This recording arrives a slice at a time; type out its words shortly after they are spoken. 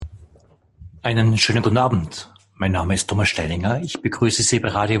Einen schönen guten Abend. Mein Name ist Thomas Steilinger. Ich begrüße Sie bei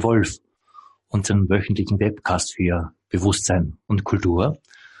Radio Wolf, unserem wöchentlichen Webcast für Bewusstsein und Kultur.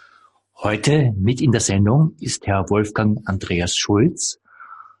 Heute mit in der Sendung ist Herr Wolfgang Andreas Schulz.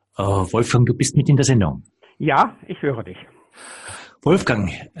 Wolfgang, du bist mit in der Sendung. Ja, ich höre dich.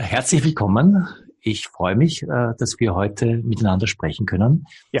 Wolfgang, herzlich willkommen. Ich freue mich, dass wir heute miteinander sprechen können.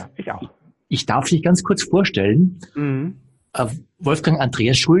 Ja, ich auch. Ich darf dich ganz kurz vorstellen. Wolfgang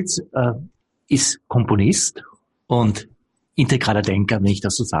Andreas Schulz ist Komponist und integraler Denker, wenn ich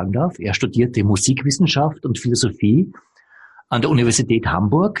das so sagen darf. Er studierte Musikwissenschaft und Philosophie an der Universität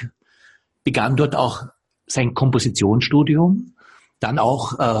Hamburg, begann dort auch sein Kompositionsstudium, dann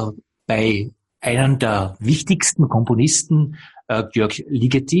auch bei einem der wichtigsten Komponisten, György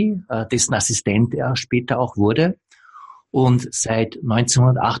Ligeti, dessen Assistent er später auch wurde. Und seit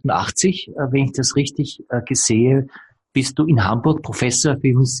 1988, wenn ich das richtig sehe, bist du in Hamburg Professor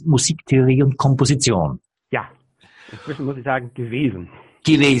für Musiktheorie und Komposition. Ja, inzwischen muss ich sagen, gewesen.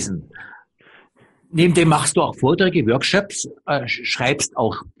 Neben dem machst du auch Vorträge, Workshops, schreibst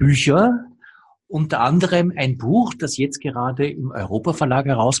auch Bücher, unter anderem ein Buch, das jetzt gerade im Europa Verlag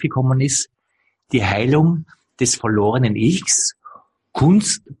herausgekommen ist, Die Heilung des verlorenen Ichs,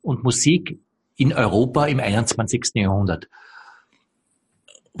 Kunst und Musik in Europa im 21. Jahrhundert.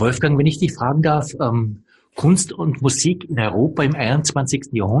 Wolfgang, wenn ich dich fragen darf, Kunst und Musik in Europa im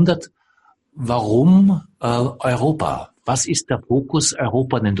 21. Jahrhundert. Warum Europa? Was ist der Fokus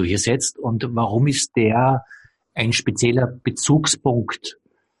Europa, den du hier setzt? Und warum ist der ein spezieller Bezugspunkt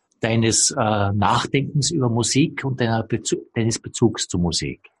deines Nachdenkens über Musik und deines Bezugs zu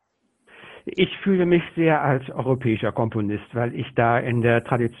Musik? Ich fühle mich sehr als europäischer Komponist, weil ich da in der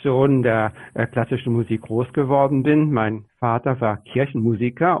Tradition der klassischen Musik groß geworden bin. Mein Vater war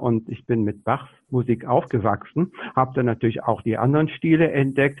Kirchenmusiker und ich bin mit Bachs Musik aufgewachsen, habe dann natürlich auch die anderen Stile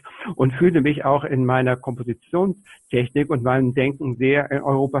entdeckt und fühle mich auch in meiner Kompositionstechnik und meinem Denken sehr in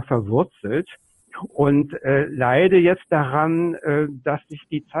Europa verwurzelt. Und leide jetzt daran, dass sich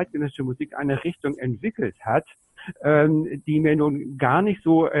die zeitgenössische Musik eine Richtung entwickelt hat, die mir nun gar nicht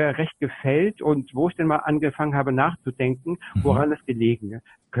so recht gefällt und wo ich denn mal angefangen habe nachzudenken, woran es gelegen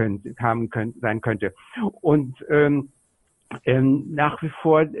sein könnte. Und nach wie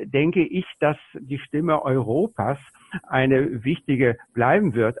vor denke ich, dass die Stimme Europas eine wichtige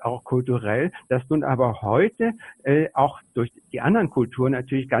bleiben wird, auch kulturell, dass nun aber heute auch durch die anderen Kulturen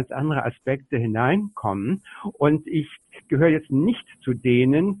natürlich ganz andere Aspekte hineinkommen. Und ich gehöre jetzt nicht zu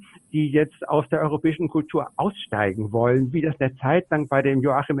denen, die jetzt aus der europäischen Kultur aussteigen wollen, wie das eine Zeit lang bei dem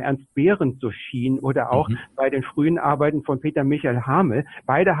Joachim Ernst Behrendt so schien oder auch bei den frühen Arbeiten von Peter Michael Hamel.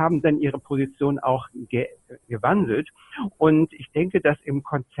 Beide haben dann ihre Position auch gewandelt. Und ich denke, dass im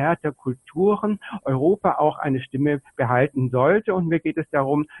Konzert der Kulturen Europa auch eine Stimme behalten sollte. Und mir geht es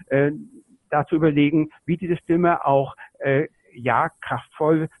darum, da zu überlegen, wie diese Stimme auch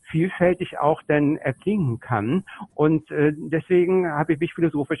kraftvoll, vielfältig auch denn erklingen kann. Und deswegen habe ich mich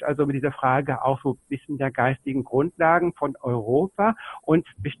philosophisch also mit dieser Frage auch so ein bisschen der geistigen Grundlagen von Europa und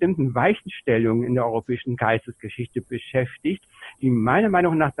bestimmten Weichenstellungen in der europäischen Geistesgeschichte beschäftigt, die meiner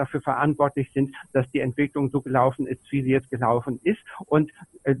Meinung nach dafür verantwortlich sind, dass die Entwicklung so gelaufen ist, wie sie jetzt gelaufen ist. Und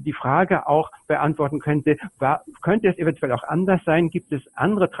die Frage auch beantworten könnte es eventuell auch anders sein? Gibt es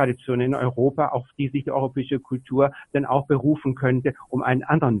andere Traditionen in Europa, auf die sich die europäische Kultur dann auch berufen könnte, um einen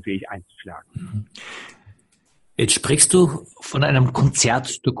anderen Weg einzuschlagen? Jetzt sprichst du von einem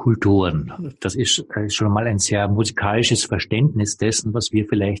Konzert der Kulturen. Das ist schon mal ein sehr musikalisches Verständnis dessen, was wir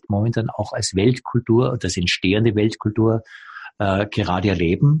vielleicht momentan auch als Weltkultur, das entstehende Weltkultur, gerade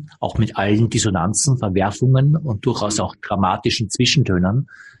erleben, auch mit allen Dissonanzen, Verwerfungen und durchaus auch dramatischen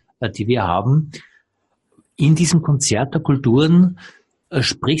Zwischentönen, die wir haben. In diesem Konzert der Kulturen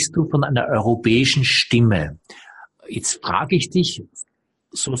sprichst du von einer europäischen Stimme. Jetzt frage ich dich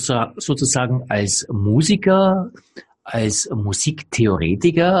sozusagen als Musiker, als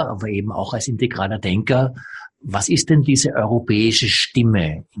Musiktheoretiker, aber eben auch als integraler Denker, was ist denn diese europäische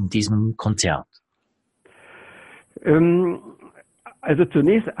Stimme in diesem Konzert? Also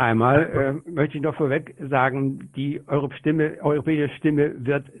zunächst einmal möchte ich noch vorweg sagen, die europäische Stimme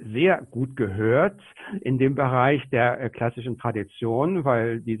wird sehr gut gehört in dem Bereich der klassischen Tradition,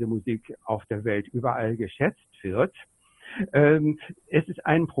 weil diese Musik auf der Welt überall geschätzt wird. Es ist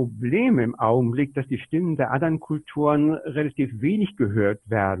ein Problem im Augenblick, dass die Stimmen der anderen Kulturen relativ wenig gehört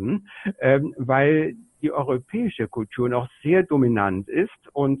werden, weil die europäische Kultur noch sehr dominant ist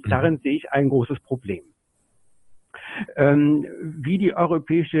und darin sehe ich ein großes Problem. wie die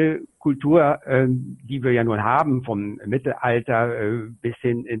europäische Kultur, die wir ja nun haben, vom Mittelalter bis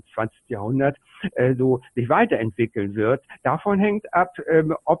hin ins 20. Jahrhundert, so sich weiterentwickeln wird. Davon hängt ab,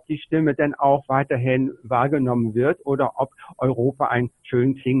 ob die Stimme denn auch weiterhin wahrgenommen wird oder ob Europa ein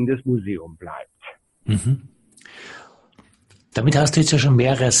schön klingendes Museum bleibt. Mhm. Damit hast du jetzt ja schon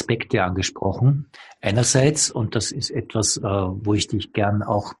mehrere Aspekte angesprochen. Einerseits, und das ist etwas, wo ich dich gern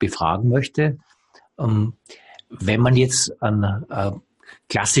auch befragen möchte, wenn man jetzt an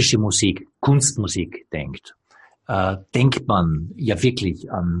klassische Musik, Kunstmusik denkt, denkt man ja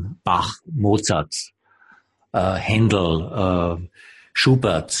wirklich an Bach, Mozart, Händel,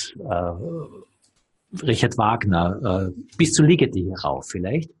 Schubert, Richard Wagner, bis zu Ligeti herauf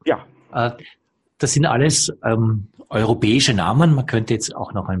vielleicht. Ja. Das sind alles europäische Namen. Man könnte jetzt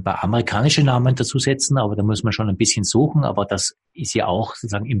auch noch ein paar amerikanische Namen dazusetzen, aber da muss man schon ein bisschen suchen. Aber das ist ja auch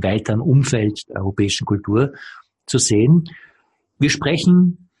sozusagen im weiteren Umfeld der europäischen Kultur zu sehen. Wir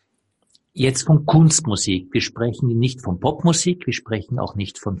sprechen jetzt von Kunstmusik. Wir sprechen nicht von Popmusik. Wir sprechen auch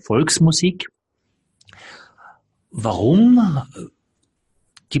nicht von Volksmusik. Warum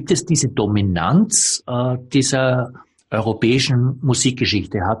gibt es diese Dominanz dieser europäischen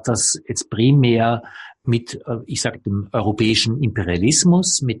Musikgeschichte? Hat das jetzt primär mit, ich sage, dem europäischen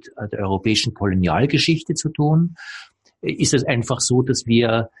Imperialismus, mit der europäischen Kolonialgeschichte zu tun? Ist es einfach so, dass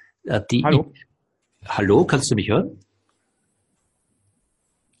wir die... Hallo? Hallo, kannst du mich hören?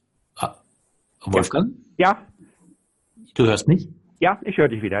 Wolfgang? Ja. Du hörst mich? Ja, ich höre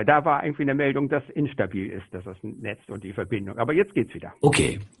dich wieder. Da war irgendwie eine Meldung, dass instabil ist, das Netz und die Verbindung. Aber jetzt geht's wieder.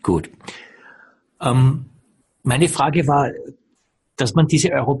 Okay, gut. Meine Frage war, dass man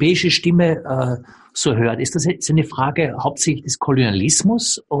diese europäische Stimme so hört. Ist das jetzt eine Frage hauptsächlich des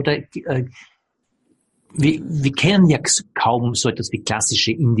Kolonialismus oder wir kennen ja kaum so etwas wie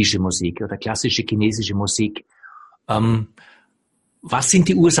klassische indische Musik oder klassische chinesische Musik. Was sind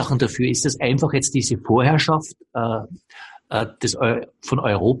die Ursachen dafür? Ist das einfach jetzt diese Vorherrschaft von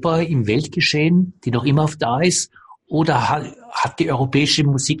Europa im Weltgeschehen, die noch immer da ist? Oder hat die europäische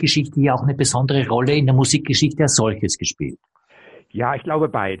Musikgeschichte hier auch eine besondere Rolle in der Musikgeschichte als solches gespielt? Ja, ich glaube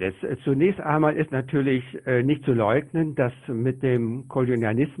beides. Zunächst einmal ist natürlich nicht zu leugnen, dass mit dem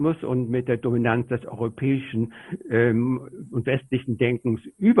Kolonialismus und mit der Dominanz des europäischen und westlichen Denkens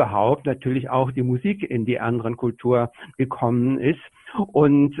überhaupt natürlich auch die Musik in die anderen Kulturen gekommen ist.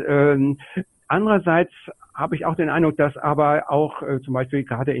 Und andererseits habe ich auch den Eindruck, dass aber auch zum Beispiel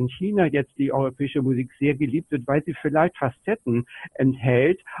gerade in China jetzt die europäische Musik sehr geliebt wird, weil sie vielleicht Facetten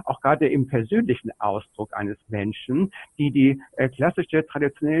enthält, auch gerade im persönlichen Ausdruck eines Menschen, die klassische,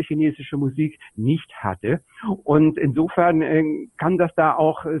 traditionelle chinesische Musik nicht hatte. Und insofern kann das da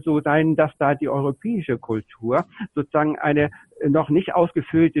auch so sein, dass da die europäische Kultur sozusagen eine noch nicht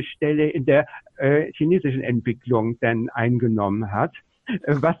ausgefüllte Stelle in der chinesischen Entwicklung denn eingenommen hat.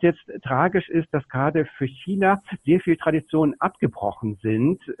 Was jetzt tragisch ist, dass gerade für China sehr viel Traditionen abgebrochen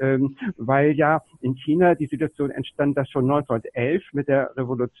sind, weil ja in China die Situation entstand, dass schon 1911 mit der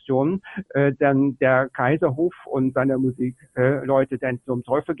Revolution dann der Kaiserhof und seine Musikleute dann zum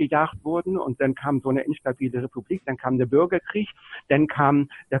Teufel gejagt wurden und dann kam so eine instabile Republik, dann kam der Bürgerkrieg, dann kam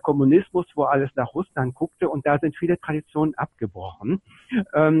der Kommunismus, wo alles nach Russland guckte und da sind viele Traditionen abgebrochen.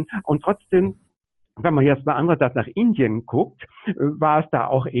 Und trotzdem, wenn man jetzt mal andererseits nach Indien guckt, war es da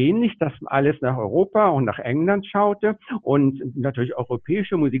auch ähnlich, dass alles nach Europa und nach England schaute und natürlich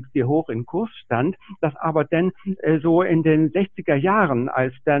europäische Musik sehr hoch in Kurs stand, dass aber dann so in den 60er Jahren,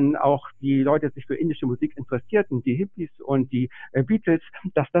 als dann auch die Leute sich für indische Musik interessierten, die Hippies und die Beatles,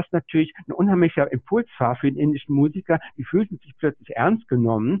 dass das natürlich ein unheimlicher Impuls war für den indischen Musiker, die fühlten sich plötzlich ernst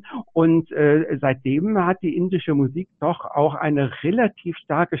genommen und seitdem hat die indische Musik doch auch eine relativ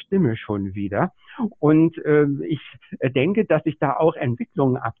starke Stimme schon wieder. Und ich denke, dass sich da auch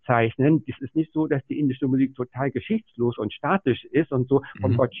Entwicklungen abzeichnen. Es ist nicht so, dass die indische Musik total geschichtslos und statisch ist und so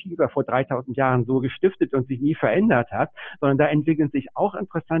von Gott Shiva vor 3000 Jahren so gestiftet und sich nie verändert hat, sondern da entwickeln sich auch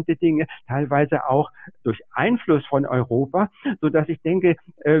interessante Dinge, teilweise auch durch Einfluss von Europa, so dass ich denke,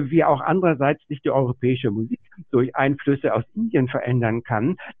 wie auch andererseits sich die europäische Musik durch Einflüsse aus Indien verändern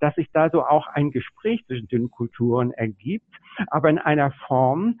kann, dass sich da so auch ein Gespräch zwischen den Kulturen ergibt, aber in einer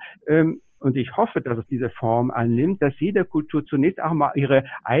Form, und ich hoffe, dass es diese Form annimmt, dass jede Kultur zunächst auch mal ihre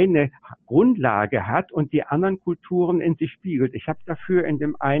eigene Grundlage hat und die anderen Kulturen in sich spiegelt. Ich habe dafür in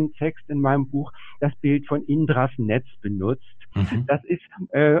dem einen Text in meinem Buch das Bild von Indras Netz benutzt. Mhm. Das ist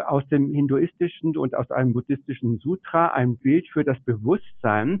aus dem hinduistischen und aus einem buddhistischen Sutra ein Bild für das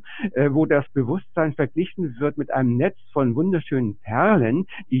Bewusstsein, wo das Bewusstsein verglichen wird mit einem Netz von wunderschönen Perlen,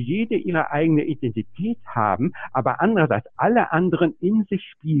 die jede ihre eigene Identität haben, aber andererseits alle anderen in sich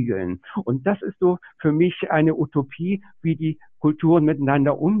spiegeln. Und das ist so für mich eine Utopie, wie die Kulturen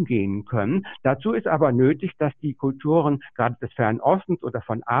miteinander umgehen können. Dazu ist aber nötig, dass die Kulturen gerade des Fernen Ostens oder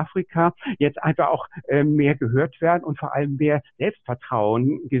von Afrika jetzt einfach auch mehr gehört werden und vor allem mehr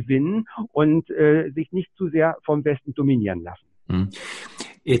Selbstvertrauen gewinnen und sich nicht zu sehr vom Westen dominieren lassen.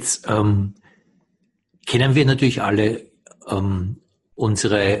 Jetzt kennen wir natürlich alle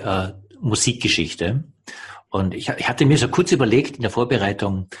unsere Musikgeschichte. Und ich hatte mir so kurz überlegt in der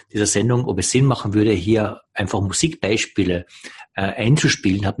Vorbereitung dieser Sendung, ob es Sinn machen würde, hier einfach Musikbeispiele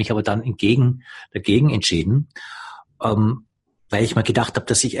einzuspielen, habe mich aber dann dagegen entschieden, weil ich mir gedacht habe,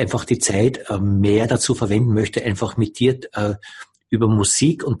 dass ich einfach die Zeit mehr dazu verwenden möchte, einfach mit dir über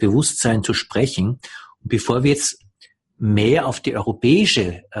Musik und Bewusstsein zu sprechen. Und bevor wir jetzt mehr auf die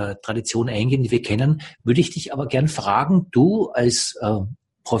europäische Tradition eingehen, die wir kennen, würde ich dich aber gern fragen, du als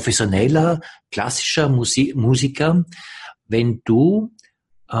professioneller, klassischer Musiker, wenn du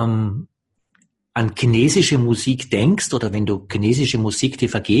an chinesische Musik denkst oder wenn du chinesische Musik dir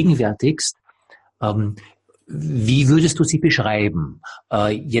vergegenwärtigst, wie würdest du sie beschreiben,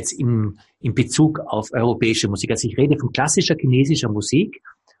 jetzt in Bezug auf europäische Musik? Also ich rede von klassischer chinesischer Musik.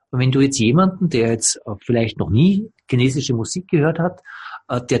 Und wenn du jetzt jemanden, der jetzt vielleicht noch nie chinesische Musik gehört hat,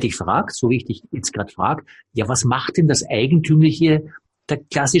 der dich fragt, so wie ich dich jetzt gerade frage, ja, was macht denn das Eigentümliche der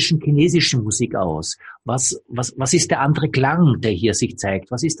klassischen chinesischen Musik aus? Was ist der andere Klang, der hier sich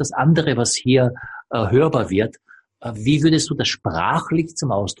zeigt? Was ist das andere, was hier hörbar wird? Wie würdest du das sprachlich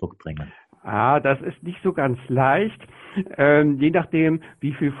zum Ausdruck bringen? Das ist nicht so ganz leicht. Je nachdem,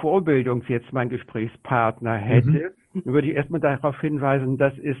 wie viel Vorbildung jetzt mein Gesprächspartner hätte, würde ich erstmal darauf hinweisen,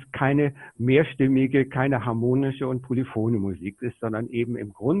 dass es keine mehrstimmige, keine harmonische und polyphone Musik ist, sondern eben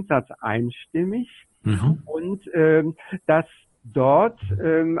im Grundsatz einstimmig und dass dort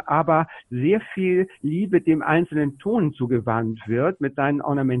aber sehr viel Liebe dem einzelnen Ton zugewandt wird mit seinen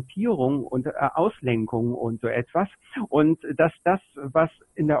Ornamentierungen und Auslenkungen und so etwas. Und dass das, was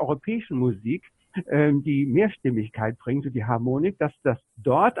in der europäischen Musik die Mehrstimmigkeit bringt, so die Harmonik, dass das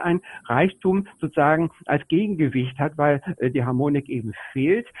dort ein Reichtum sozusagen als Gegengewicht hat, weil die Harmonik eben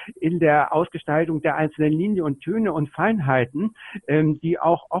fehlt in der Ausgestaltung der einzelnen Linien und Töne und Feinheiten, die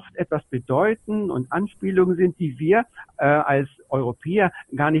auch oft etwas bedeuten und Anspielungen sind, die wir als Europäer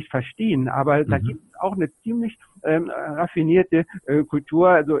gar nicht verstehen. Aber da gibt es auch eine ziemlich raffinierte Kultur.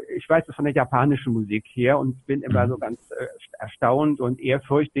 Also ich weiß das von der japanischen Musik her und bin immer so ganz erstaunt und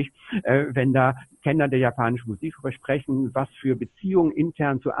ehrfürchtig, wenn da Kenner der japanischen Musik darüber sprechen, was für Beziehungen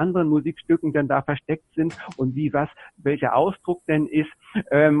intern zu anderen Musikstücken denn da versteckt sind und welcher Ausdruck denn ist,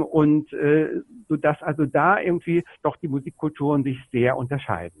 so dass also da irgendwie doch die Musikkulturen sich sehr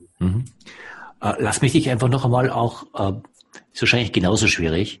unterscheiden. Lass mich dich einfach noch einmal auch, ist wahrscheinlich genauso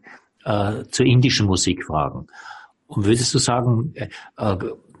schwierig, zur indischen Musik fragen. Und würdest du sagen,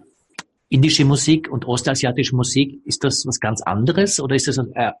 indische Musik und ostasiatische Musik, ist das was ganz anderes oder ist das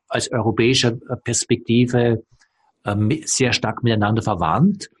als europäischer Perspektive sehr stark miteinander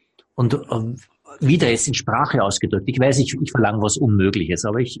verwandt? Und wieder jetzt in Sprache ausgedrückt. Ich weiß, ich verlange was Unmögliches,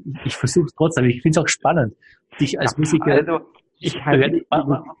 aber ich versuche es trotzdem. Ich finde es auch spannend, dich als Musiker...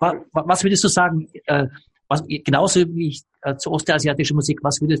 Was würdest du sagen, genauso wie ich zur ostasiatischen Musik,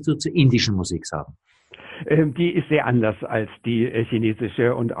 was würdest du zur indischen Musik sagen? Die ist sehr anders als die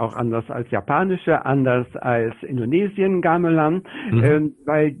chinesische und auch anders als japanische, anders als Indonesien, Gamelan,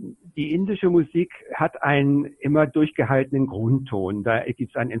 weil die indische Musik hat einen immer durchgehaltenen Grundton. Da gibt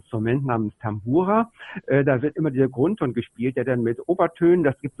es ein Instrument namens Tambura, da wird immer dieser Grundton gespielt, der dann mit Obertönen,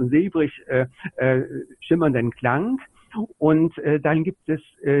 das gibt so einen silbrig schimmernden Klang. Und dann gibt es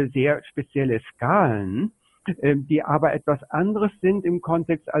sehr spezielle Skalen, die aber etwas anderes sind im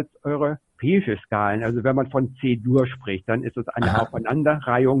Kontext als europäische Skalen. Also wenn man von C-Dur spricht, dann ist es eine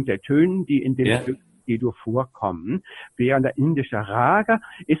Aufeinanderreihung der Töne, die in dem Stück C-Dur vorkommen. Während der indische Raga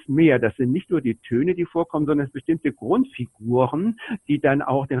ist mehr. Das sind nicht nur die Töne, die vorkommen, sondern es bestimmte Grundfiguren, die dann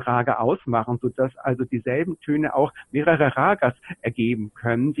auch den Raga ausmachen, sodass also dieselben Töne auch mehrere Ragas ergeben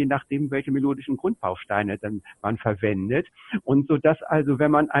können, je nachdem, welche melodischen Grundbausteine dann man verwendet. Und sodass also, wenn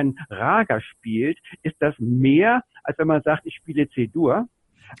man ein Raga spielt, ist das mehr, als wenn man sagt, ich spiele C-Dur.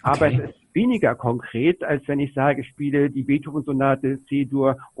 Aber es ist weniger konkret, als wenn ich sage, ich spiele die Beethoven-Sonate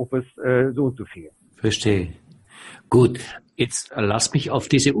C-Dur Opus so und so viel. Verstehe. Gut, jetzt lass mich auf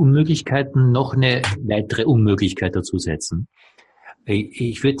diese Unmöglichkeiten noch eine weitere Unmöglichkeit dazu setzen.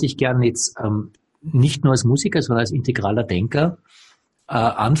 Ich würde dich gerne jetzt nicht nur als Musiker, sondern als integraler Denker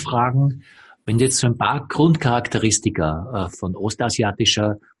anfragen, wenn du jetzt so ein paar Grundcharakteristika von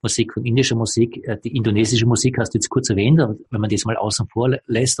ostasiatischer Musik, von indischer Musik, die indonesische Musik hast du jetzt kurz erwähnt, aber wenn man das mal außen vor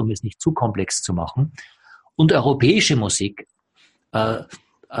lässt, um es nicht zu komplex zu machen, und europäische Musik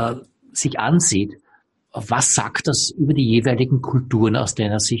sich ansieht, was sagt das über die jeweiligen Kulturen aus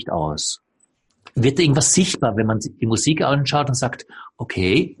deiner Sicht aus? Wird da irgendwas sichtbar, wenn man die Musik anschaut und sagt,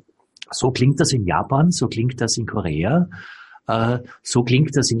 okay, so klingt das in Japan, so klingt das in Korea, so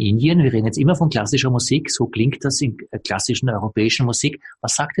klingt das in Indien. Wir reden jetzt immer von klassischer Musik. So klingt das in klassischen europäischen Musik.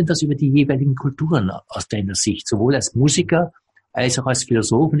 Was sagt denn das über die jeweiligen Kulturen aus deiner Sicht, sowohl als Musiker als auch als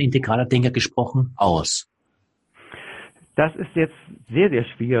Philosoph und integraler Denker gesprochen, aus? Das ist jetzt sehr, sehr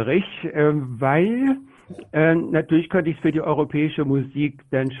schwierig, weil natürlich könnte ich es für die europäische Musik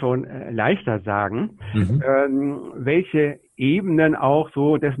dann schon leichter sagen, welche Ebenen auch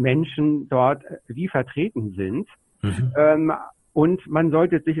so des Menschen dort wie vertreten sind. Und man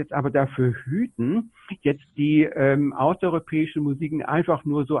sollte sich jetzt aber dafür hüten, jetzt die außereuropäischen Musiken einfach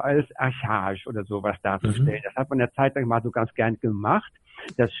nur so als archaisch oder sowas darzustellen. Das hat man eine Zeit lang mal so ganz gern gemacht.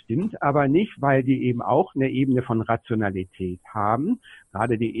 Das stimmt aber nicht, weil die eben auch eine Ebene von Rationalität haben.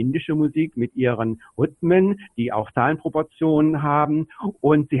 Gerade die indische Musik mit ihren Rhythmen, die auch Zahlenproportionen haben.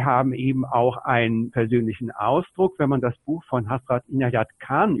 Und sie haben eben auch einen persönlichen Ausdruck. Wenn man das Buch von Hasrat Inayat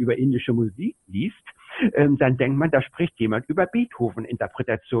Khan über indische Musik liest, dann denkt man, da spricht jemand über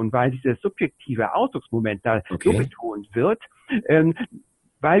Beethoven-Interpretation, weil dieses subjektive Ausdrucksmoment da so betont wird.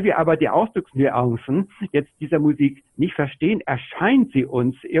 Weil wir aber die Ausdrucksnuancen jetzt dieser Musik nicht verstehen, erscheint sie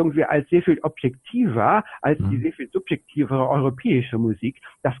uns irgendwie als sehr viel objektiver als die sehr viel subjektivere europäische Musik.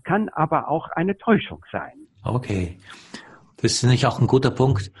 Das kann aber auch eine Täuschung sein. Okay. Das ist nämlich auch ein guter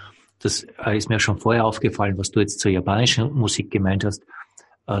Punkt. Das ist mir schon vorher aufgefallen, was du jetzt zur japanischen Musik gemeint hast,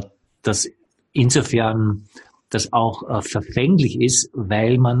 dass insofern das auch verfänglich ist,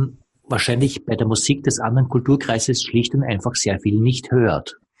 weil man wahrscheinlich bei der Musik des anderen Kulturkreises schlicht und einfach sehr viel nicht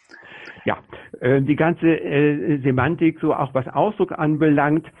hört. Ja, die ganze Semantik, so auch was Ausdruck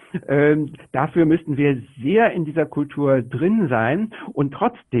anbelangt, dafür müssten wir sehr in dieser Kultur drin sein. Und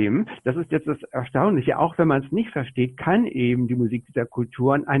trotzdem, das ist jetzt das Erstaunliche, auch wenn man es nicht versteht, kann eben die Musik dieser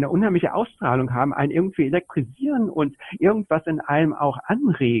Kulturen eine unheimliche Ausstrahlung haben, einen irgendwie elektrisieren und irgendwas in einem auch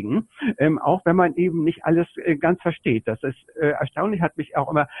anregen, auch wenn man eben nicht alles ganz versteht. Das ist erstaunlich, hat mich auch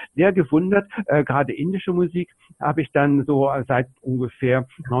immer sehr gewundert. Gerade indische Musik habe ich dann so seit ungefähr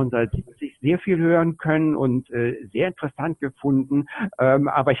 1970 sehr viel hören können und sehr interessant gefunden.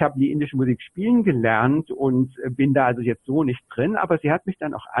 Aber ich habe die indische Musik spielen gelernt und bin da also jetzt so nicht drin. Aber sie hat mich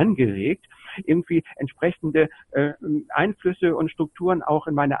dann auch angeregt, irgendwie entsprechende Einflüsse und Strukturen auch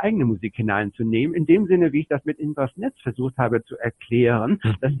in meine eigene Musik hineinzunehmen. In dem Sinne, wie ich das mit Invas Netz versucht habe zu erklären,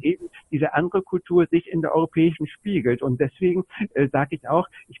 dass eben diese andere Kultur sich in der europäischen spiegelt. Und deswegen sage ich auch,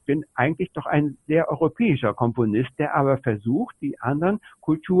 ich bin eigentlich doch ein sehr europäischer Komponist, der aber versucht, die anderen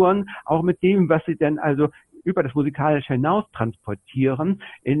Kulturen auch mit dem, was sie denn also über das Musikalische hinaus transportieren,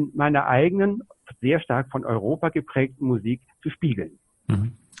 in meiner eigenen, sehr stark von Europa geprägten Musik zu spiegeln.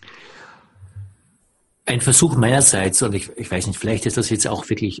 Ein Versuch meinerseits, und ich weiß nicht, vielleicht ist das jetzt auch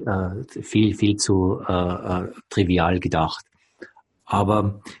wirklich viel zu trivial gedacht,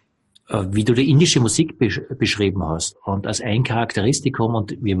 aber wie du die indische Musik beschrieben hast und als ein Charakteristikum,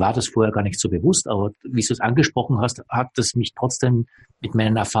 und mir war das vorher gar nicht so bewusst, aber wie du es angesprochen hast, hat das mich trotzdem mit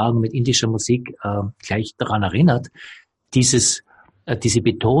meinen Erfahrungen mit indischer Musik gleich daran erinnert, diese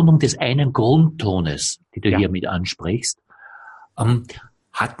Betonung des einen Grundtones, die du hier mit ansprichst,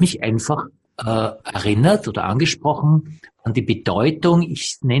 hat mich einfach erinnert oder angesprochen an die Bedeutung,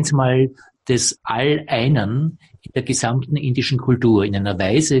 ich nenne es mal, des All-Einen in der gesamten indischen Kultur, in einer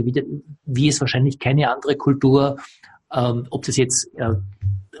Weise, wie es wahrscheinlich keine andere Kultur, ob das jetzt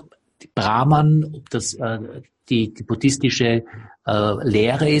die Brahman, ob das die buddhistische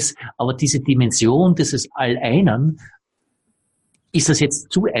Lehre ist, aber diese Dimension dieses All-Einen, ist das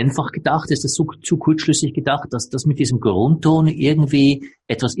jetzt zu einfach gedacht? Ist das zu kurzschlüssig gedacht, dass das mit diesem Grundton irgendwie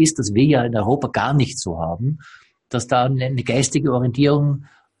etwas ist, das wir ja in Europa gar nicht so haben, dass da eine geistige Orientierung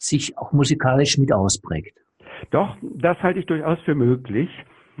sich auch musikalisch mit ausprägt? Doch, das halte ich durchaus für möglich.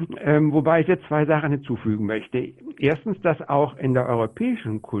 Wobei ich jetzt zwei Sachen hinzufügen möchte. Erstens, dass auch in der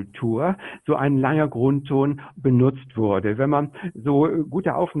europäischen Kultur so ein langer Grundton benutzt wurde. Wenn man so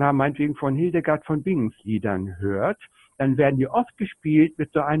gute Aufnahmen meinetwegen von Hildegard von Bings Liedern hört, dann werden die oft gespielt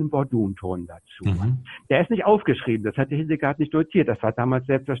mit so einem Bordunton dazu. Der ist nicht aufgeschrieben, das hatte Hildegard nicht notiert, das war damals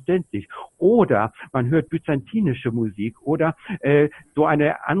selbstverständlich. Oder man hört byzantinische Musik oder so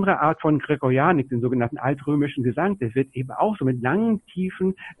eine andere Art von Gregorianik, den sogenannten altrömischen Gesang, das wird eben auch so mit langen,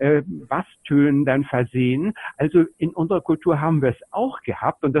 tiefen Basstönen dann versehen. Also in unserer Kultur haben wir es auch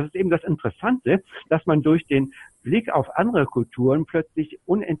gehabt und das ist eben das Interessante, dass man durch den Blick auf andere Kulturen plötzlich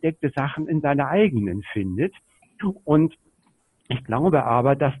unentdeckte Sachen in seiner eigenen findet. Und ich glaube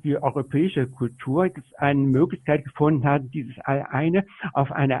aber, dass die europäische Kultur jetzt eine Möglichkeit gefunden hat, dieses eine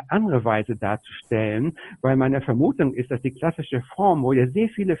auf eine andere Weise darzustellen, weil meine Vermutung ist, dass die klassische Form, wo ja sehr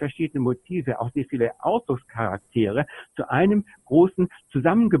viele verschiedene Motive, auch sehr viele Ausdruckscharaktere zu einem großen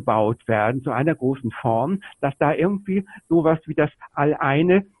zusammengebaut werden, zu einer großen Form, dass da irgendwie sowas wie das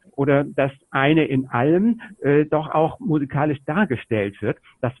Alleine oder das eine in allem doch auch musikalisch dargestellt wird.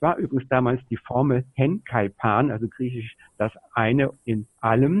 Das war übrigens damals die Formel hen kai pan, also griechisch das eine in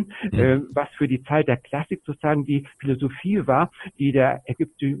allem, was für die Zeit der Klassik sozusagen die Philosophie war, die der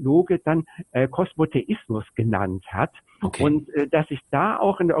Ägyptologe dann Kosmotheismus genannt hat. Okay. Und dass sich da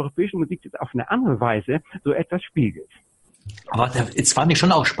auch in der europäischen Musik jetzt auf eine andere Weise so etwas spiegelt. Aber jetzt fand ich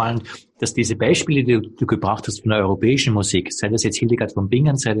schon auch spannend, dass diese Beispiele, die du gebracht hast von der europäischen Musik, sei das jetzt Hildegard von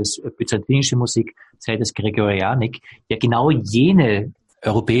Bingen, sei das byzantinische Musik, sei das Gregorianik, ja genau jene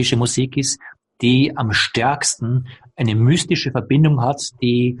europäische Musik ist, die am stärksten eine mystische Verbindung hat,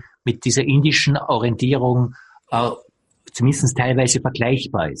 die mit dieser indischen Orientierung zumindest teilweise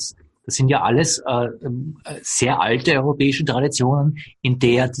vergleichbar ist. Das sind ja alles sehr alte europäische Traditionen, in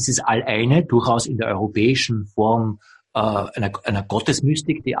der dieses Alleine durchaus in der europäischen Form einer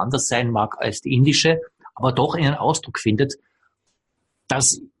Gottesmystik, die anders sein mag als die indische, aber doch einen Ausdruck findet.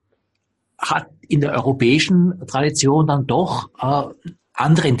 Das hat in der europäischen Tradition dann doch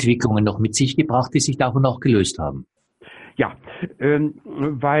andere Entwicklungen noch mit sich gebracht, die sich davon auch gelöst haben. Ja,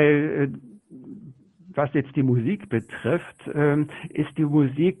 weil was jetzt die Musik betrifft, ist die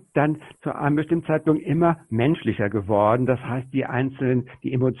Musik dann zu einem bestimmten Zeitpunkt immer menschlicher geworden. Das heißt, die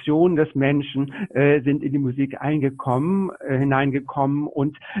Emotionen des Menschen sind in die Musik hineingekommen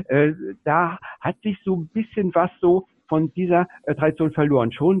und da hat sich so ein bisschen was so von dieser Tradition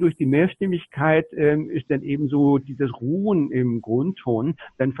verloren. Schon durch die Mehrstimmigkeit ist dann eben so dieses Ruhen im Grundton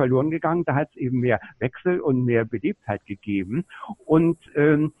dann verloren gegangen. Da hat es eben mehr Wechsel und mehr Belebtheit gegeben. Und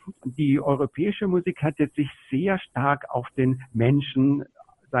die europäische Musik hat jetzt sich sehr stark auf den Menschen,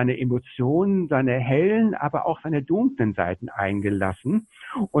 seine Emotionen, seine hellen, aber auch seine dunklen Seiten eingelassen.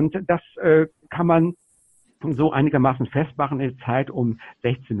 Und das kann man so einigermaßen festmachen in der Zeit um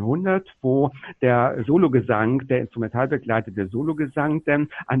 1600, wo der Sologesang, der instrumental begleitete Sologesang dann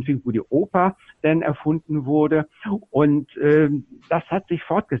anfing, wo die Oper dann erfunden wurde. Und das hat sich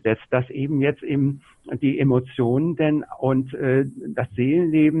fortgesetzt, dass eben jetzt eben die Emotionen denn und das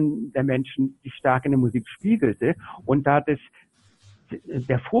Seelenleben der Menschen sich stark in der Musik spiegelte. Und da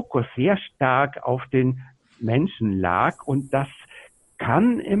der Fokus sehr stark auf den Menschen lag und das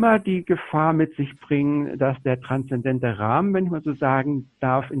kann immer die Gefahr mit sich bringen, dass der transzendente Rahmen, wenn ich mal so sagen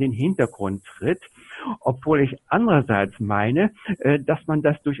darf, in den Hintergrund tritt. Obwohl ich andererseits meine, dass man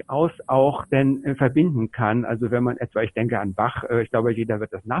das durchaus auch denn verbinden kann. Also wenn man etwa, ich denke an Bach, ich glaube, jeder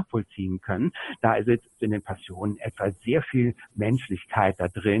wird das nachvollziehen können. Da ist jetzt in den Passionen etwa sehr viel Menschlichkeit da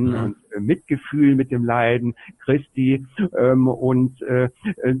drin und Mitgefühl mit dem Leiden Christi. Und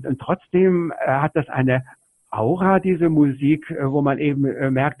trotzdem hat das eine Aura, diese Musik, wo man eben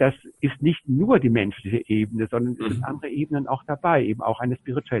merkt, das ist nicht nur die menschliche Ebene, sondern es sind andere Ebenen auch dabei, eben auch eine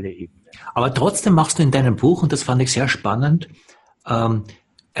spirituelle Ebene. Aber trotzdem machst du in deinem Buch, und das fand ich sehr spannend,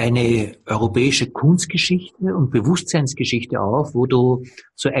 eine europäische Kunstgeschichte und Bewusstseinsgeschichte auf, wo du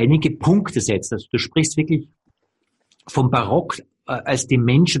so einige Punkte setzt. Also du sprichst wirklich vom Barock als die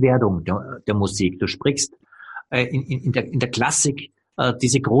Menschwerdung der Musik. Du sprichst in der Klassik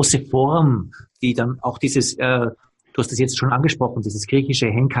diese große Form, die dann auch dieses, du hast das jetzt schon angesprochen, dieses griechische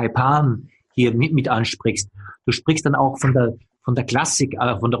hen kai pan hier mit ansprichst. Du sprichst dann auch von der Klassik,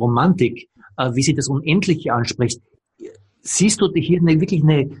 von der Romantik, wie sie das Unendliche anspricht. Siehst du hier wirklich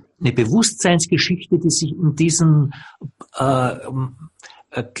eine Bewusstseinsgeschichte, die sich in diesen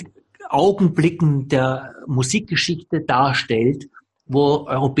Augenblicken der Musikgeschichte darstellt, wo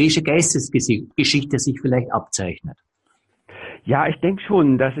europäische Geistesgeschichte sich vielleicht abzeichnet? Ja, ich denke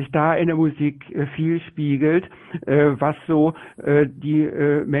schon, dass sich da in der Musik viel spiegelt, was so die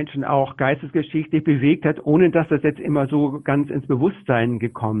Menschen auch geistesgeschichtlich bewegt hat, ohne dass das jetzt immer so ganz ins Bewusstsein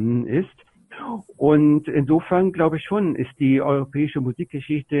gekommen ist. Und insofern glaube ich schon, ist die europäische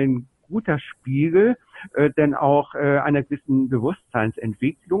Musikgeschichte ein guter Spiegel, denn auch einer gewissen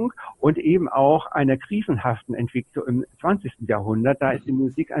Bewusstseinsentwicklung und eben auch einer krisenhaften Entwicklung im 20. Jahrhundert. Da ist die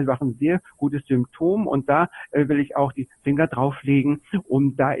Musik einfach ein sehr gutes Symptom und da will ich auch die Finger drauflegen,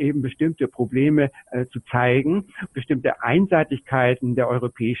 um da eben bestimmte Probleme zu zeigen, bestimmte Einseitigkeiten der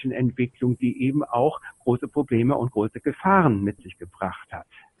europäischen Entwicklung, die eben auch große Probleme und große Gefahren mit sich gebracht hat.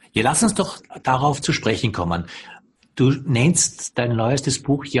 Ja, lass uns doch darauf zu sprechen kommen. Du nennst dein neuestes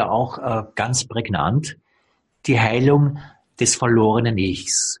Buch ja auch ganz prägnant die Heilung des verlorenen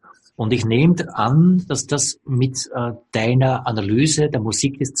Ichs. Und ich nehme an, dass das mit deiner Analyse der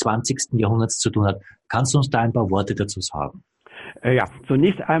Musik des 20. Jahrhunderts zu tun hat. Kannst du uns da ein paar Worte dazu sagen? Ja,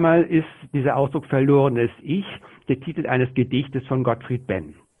 zunächst einmal ist dieser Ausdruck verlorenes Ich der Titel eines Gedichtes von Gottfried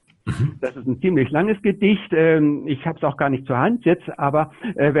Benn. Das ist ein ziemlich langes Gedicht. Ich habe es auch gar nicht zur Hand jetzt, aber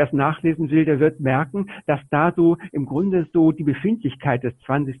wer es nachlesen will, der wird merken, dass da so im Grunde so die Befindlichkeit des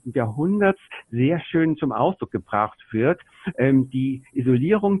 20. Jahrhunderts sehr schön zum Ausdruck gebracht wird. Die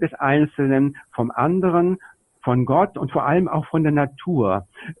Isolierung des Einzelnen vom anderen, von Gott und vor allem auch von der Natur.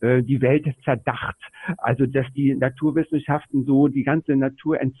 Die Welt ist zerdacht. Also, dass die Naturwissenschaften so die ganze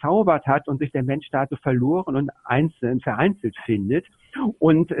Natur entzaubert hat und sich der Mensch dazu verloren und vereinzelt findet.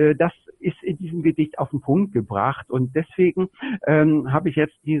 Und das ist in diesem Gedicht auf den Punkt gebracht. Und deswegen habe ich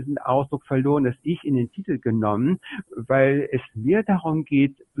jetzt diesen Ausdruck verlorenes Ich in den Titel genommen, weil es mir darum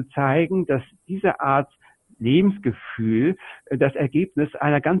geht, zu zeigen, dass diese Art Lebensgefühl das Ergebnis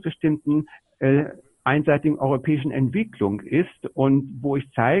einer ganz bestimmten einseitigen europäischen Entwicklung ist und wo ich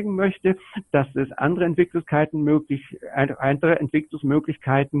zeigen möchte, dass es andere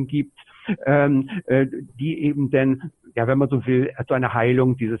Entwicklungsmöglichkeiten gibt, die eben denn, ja, wenn man so will, zu einer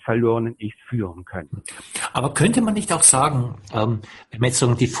Heilung dieses verlorenen Ichs führen können. Aber könnte man nicht auch sagen, wenn man jetzt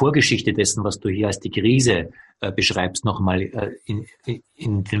die Vorgeschichte dessen, was du hier als die Krise beschreibst, nochmal in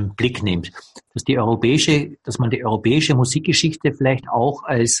den Blick nimmt, dass man die europäische Musikgeschichte vielleicht auch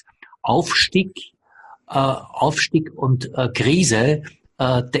als Aufstieg und Krise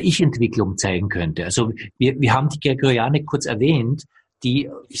der Ich-Entwicklung zeigen könnte. Also wir haben die Gregorianik kurz erwähnt, die,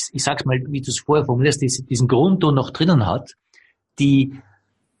 ich sag's mal, wie du es vorher formulierst, diesen Grundton noch drinnen hat, die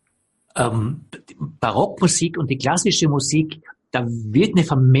Barockmusik und die klassische Musik, da wird eine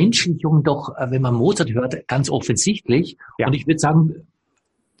Vermenschlichung doch, wenn man Mozart hört, ganz offensichtlich. Ja. Und ich würde sagen,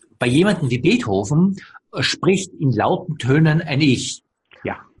 bei jemandem wie Beethoven spricht in lauten Tönen ein Ich.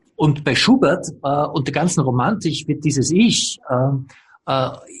 Ja. Und bei Schubert und der ganzen Romantik wird dieses Ich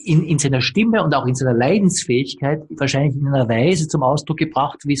in seiner Stimme und auch in seiner Leidensfähigkeit wahrscheinlich in einer Weise zum Ausdruck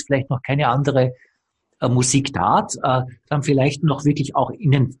gebracht, wie es vielleicht noch keine andere Musik tat. Dann vielleicht noch wirklich auch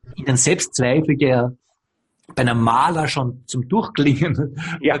in den Selbstzweifel, der bei einem Maler schon zum Durchklingen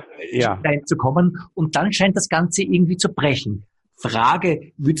zu kommen. Und dann scheint das Ganze irgendwie zu brechen.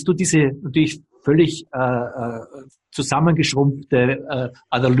 Frage, würdest du diese natürlich völlig zusammengeschrumpfte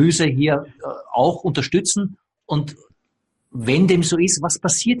Analyse hier auch unterstützen? Und wenn dem so ist, was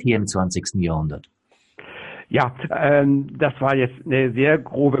passiert hier im 20. Jahrhundert? Ja, das war jetzt eine sehr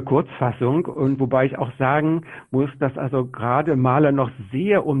grobe Kurzfassung und wobei ich auch sagen muss, dass also gerade Mahler noch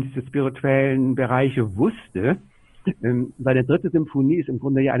sehr um diese spirituellen Bereiche wusste. Seine dritte Symphonie ist im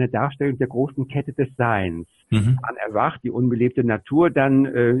Grunde ja eine Darstellung der großen Kette des Seins. Dann erwacht die unbelebte Natur, dann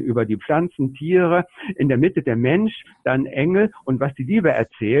über die Pflanzen, Tiere, in der Mitte der Mensch, dann Engel und was die Liebe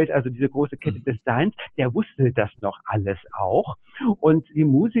erzählt, also diese große Kette des Seins, der wusste das noch alles auch. Und die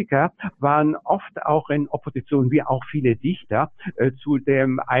Musiker waren oft auch in Opposition, wie auch viele Dichter, zu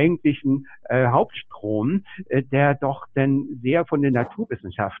dem eigentlichen Hauptstrom, der doch denn sehr von den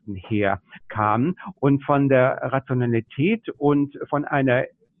Naturwissenschaften her kam und von der Rationalität und von einer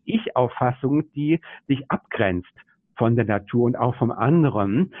Ich-Auffassung, die sich abgrenzt von der Natur und auch vom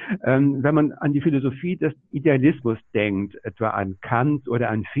anderen. Wenn man an die Philosophie des Idealismus denkt, etwa an Kant oder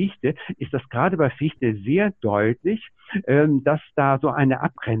an Fichte, ist das gerade bei Fichte sehr deutlich, dass da so eine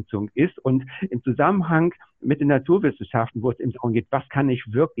Abgrenzung ist und im Zusammenhang mit den Naturwissenschaften, wo es eben darum geht, was kann ich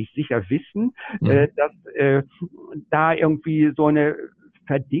wirklich sicher wissen, dass da irgendwie so eine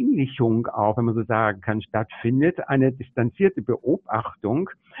Verdinglichung auch, wenn man so sagen kann, stattfindet, eine distanzierte Beobachtung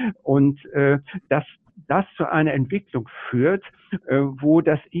und dass das zu einer Entwicklung führt, wo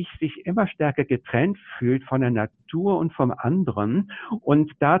das Ich sich immer stärker getrennt fühlt von der Natur und vom anderen.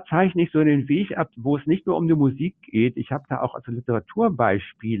 Und da zeichne ich so den Weg ab, wo es nicht nur um die Musik geht. Ich habe da auch also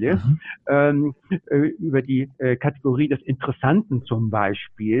Literaturbeispiele über die Kategorie des Interessanten zum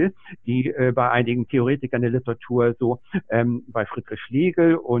Beispiel, die bei einigen Theoretikern der Literatur so bei Friedrich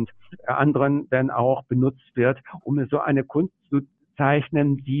Schlegel und anderen dann auch benutzt wird, um so eine Kunst zu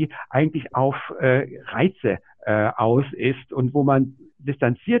zeichnen, die eigentlich auf Reize aus ist und wo man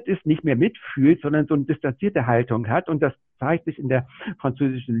distanziert ist, nicht mehr mitfühlt, sondern so eine distanzierte Haltung hat. Und das zeigt sich in der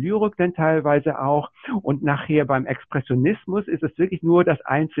französischen Lyrik dann teilweise auch. Und nachher beim Expressionismus ist es wirklich nur das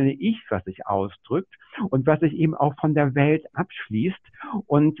einzelne Ich, was sich ausdrückt und was sich eben auch von der Welt abschließt.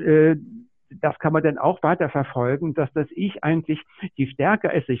 Und das kann man dann auch weiter verfolgen, dass das Ich eigentlich, je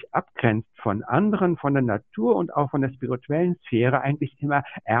stärker es sich abgrenzt von anderen, von der Natur und auch von der spirituellen Sphäre, eigentlich immer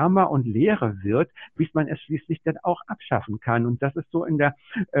ärmer und leerer wird, bis man es schließlich dann auch abschaffen kann. Und das ist so in der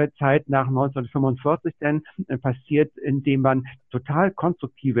Zeit nach 1945 dann passiert, indem man total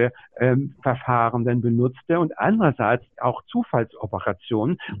konstruktive Verfahren dann benutzte und andererseits auch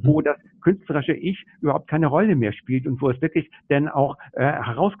Zufallsoperationen, wo das künstlerische Ich überhaupt keine Rolle mehr spielt und wo es wirklich dann auch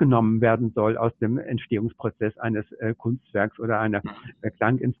herausgenommen werden soll aus dem Entstehungsprozess eines Kunstwerks oder einer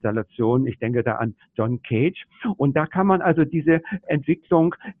Klanginstallation. Ich denke da an John Cage. Und da kann man also diese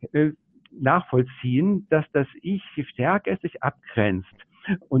Entwicklung nachvollziehen, dass das Ich, je stärker es sich abgrenzt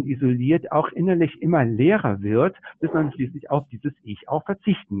und isoliert, auch innerlich immer leerer wird, bis man schließlich auf dieses Ich auch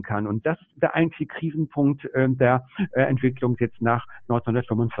verzichten kann. Und das ist der eigentliche Krisenpunkt der Entwicklung jetzt nach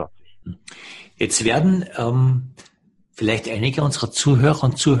 1945. Jetzt werden vielleicht einige unserer Zuhörer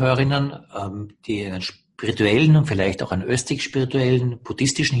und Zuhörerinnen, die einen spirituellen und vielleicht auch einen östlich-spirituellen,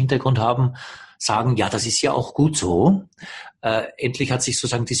 buddhistischen Hintergrund haben, sagen, ja, das ist ja auch gut so. Endlich hat sich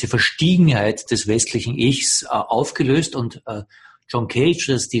sozusagen diese Verstiegenheit des westlichen Ichs aufgelöst und John Cage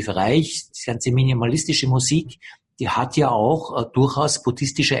oder Steve Reich, die ganze minimalistische Musik, die hat ja auch durchaus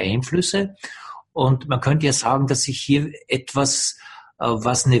buddhistische Einflüsse. Und man könnte ja sagen, dass sich hier etwas,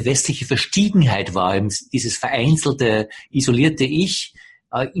 was eine westliche Verstiegenheit war, dieses vereinzelte, isolierte Ich,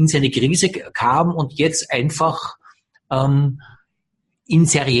 in seine Krise kam und jetzt einfach in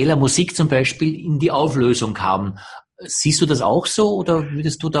serieller Musik zum Beispiel in die Auflösung kam. Siehst du das auch so oder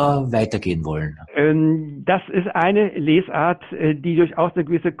würdest du da weitergehen wollen? Das ist eine Lesart, die durchaus eine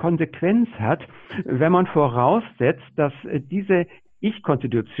gewisse Konsequenz hat, wenn man voraussetzt, dass diese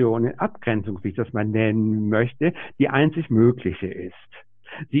Ich-Konstitution, in Abgrenzung, wie ich das mal nennen möchte, die einzig mögliche ist.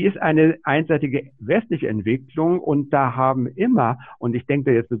 Sie ist eine einseitige westliche Entwicklung und da haben immer, und ich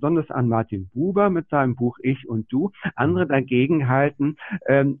denke jetzt besonders an Martin Buber mit seinem Buch Ich und Du, andere dagegen halten,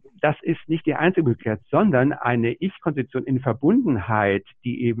 das ist nicht die einzige Möglichkeit, sondern eine Ich-Konstitution in Verbundenheit,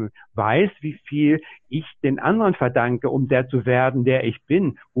 die eben weiß, wie viel ich den anderen verdanke, um der zu werden, der ich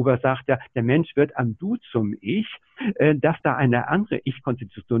bin. Buber sagt ja, der Mensch wird am Du zum Ich, dass da eine andere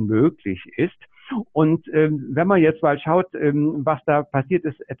Ich-Konstitution möglich ist. Und wenn man jetzt mal schaut, was da passiert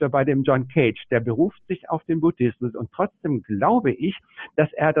ist, etwa bei dem John Cage, der beruft sich auf den Buddhismus und trotzdem glaube ich,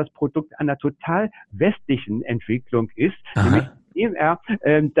 dass er das Produkt einer total westlichen Entwicklung ist, nämlich indem er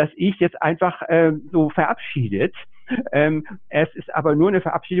das Ich jetzt einfach so verabschiedet. Es ist aber nur eine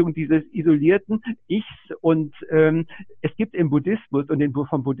Verabschiedung dieses isolierten Ichs und es gibt im Buddhismus und den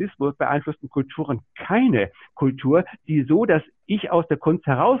vom Buddhismus beeinflussten Kulturen keine Kultur, die so das Ich aus der Kunst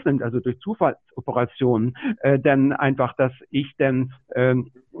herausnimmt, also durch Zufallsoperationen, dann einfach das Ich dann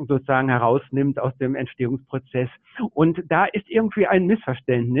sozusagen herausnimmt aus dem Entstehungsprozess. Und da ist irgendwie ein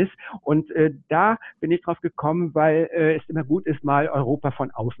Missverständnis und da bin ich drauf gekommen, weil es immer gut ist, mal Europa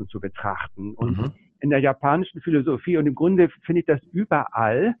von außen zu betrachten. Und in der japanischen Philosophie und im Grunde finde ich das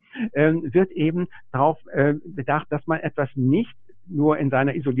überall, wird eben darauf bedacht, dass man etwas nicht nur in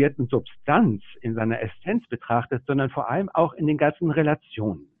seiner isolierten Substanz, in seiner Essenz betrachtet, sondern vor allem auch in den ganzen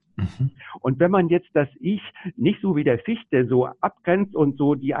Relationen. Und wenn man jetzt das Ich nicht so wie der Fichte so abgrenzt und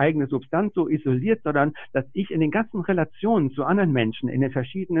so die eigene Substanz so isoliert, sondern das Ich in den ganzen Relationen zu anderen Menschen, in den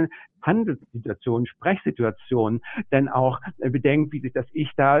verschiedenen Handelssituationen, Sprechsituationen, dann auch bedenkt, wie sich das Ich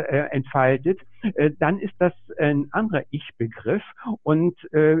da entfaltet, dann ist das ein anderer Ich-Begriff. Und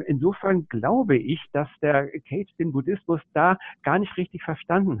insofern glaube ich, dass der Cage den Buddhismus da gar nicht richtig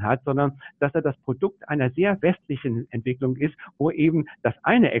verstanden hat, sondern dass er das Produkt einer sehr westlichen Entwicklung ist, wo eben das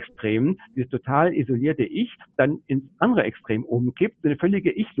eine Extrem, dieses total isolierte Ich, dann ins andere Extrem umkippt, eine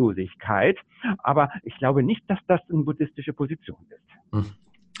völlige Ichlosigkeit. Aber ich glaube nicht, dass das eine buddhistische Position ist.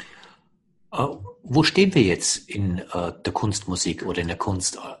 Wo stehen wir jetzt in der Kunstmusik oder in der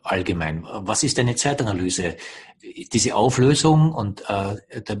Kunst allgemein? Was ist deine Zeitanalyse? Diese Auflösung und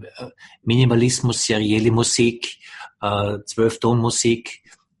der Minimalismus, serielle Musik, Zwölftonmusik,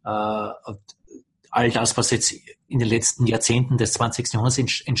 all das, was jetzt in den letzten Jahrzehnten des 20. Jahrhunderts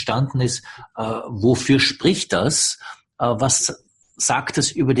entstanden ist, wofür spricht das? Was sagt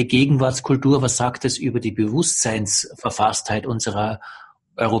es über die Gegenwartskultur? Was sagt es über die Bewusstseinsverfasstheit unserer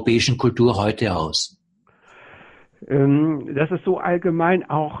europäischen Kultur heute aus? Das ist so allgemein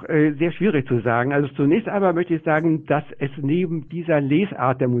auch sehr schwierig zu sagen. Also zunächst einmal möchte ich sagen, dass es neben dieser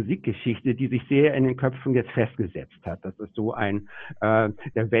Lesart der Musikgeschichte, die sich sehr in den Köpfen jetzt festgesetzt hat, dass es so der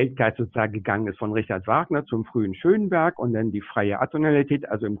Weltgeist sozusagen gegangen ist von Richard Wagner zum frühen Schönberg und dann die freie Atonalität,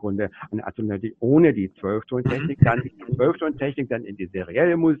 also im Grunde eine Atonalität ohne die Zwölftontechnik, dann die Zwölftontechnik, dann in die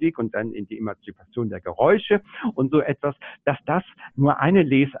serielle Musik und dann in die Emanzipation der Geräusche und so etwas, dass das nur eine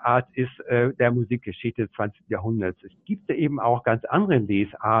Lesart ist der Musikgeschichte des 20. Jahrhunderts. Es gibt ja eben auch ganz andere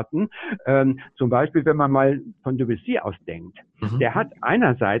Lesarten. Zum Beispiel, wenn man mal von Debussy ausdenkt. Der hat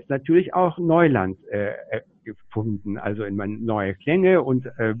einerseits natürlich auch Neuland gefunden, also in neue Klänge und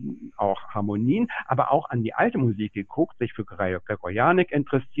auch Harmonien, aber auch an die alte Musik geguckt, sich für Gregorianik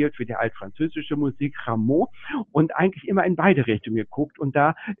interessiert, für die altfranzösische Musik, Rameau und eigentlich immer in beide Richtungen geguckt und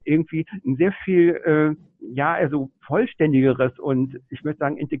da irgendwie ein sehr viel also vollständigeres und ich würde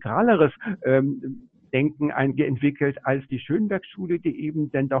sagen integraleres Denken entwickelt als die Schönberg-Schule, die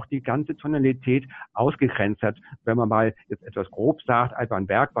eben dann doch die ganze Tonalität ausgegrenzt hat. Wenn man mal jetzt etwas grob sagt, Alban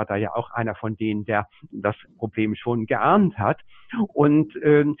Berg war da ja auch einer von denen, der das Problem schon geahnt hat. Und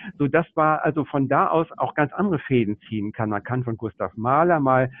so das war also von da aus auch ganz andere Fäden ziehen kann. Man kann von Gustav Mahler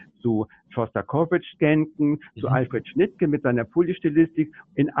mal zu Schostakowitsch denken, zu Alfred Schnittke mit seiner Polystilistik.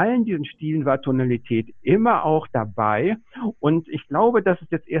 In allen diesen Stilen war Tonalität immer auch dabei. Und ich glaube, dass es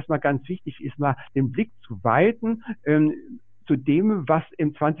jetzt erstmal ganz wichtig ist, mal den Blick zu weiten, zu dem, was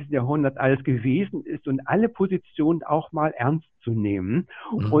im 20. Jahrhundert alles gewesen ist und alle Positionen auch mal ernst zu nehmen.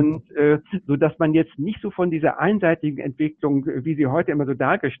 Und so dass man jetzt nicht so von dieser einseitigen Entwicklung, wie sie heute immer so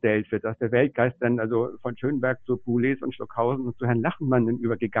dargestellt wird, dass der Weltgeist dann also von Schönberg zu Boulez und Stockhausen und zu Herrn Lachenmann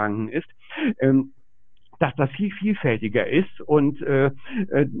übergegangen ist, dass das viel vielfältiger ist und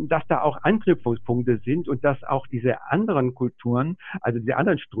dass da auch Anknüpfungspunkte sind und dass auch diese anderen Kulturen, also diese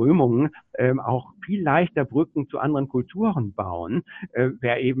anderen Strömungen auch viel leichter Brücken zu anderen Kulturen bauen.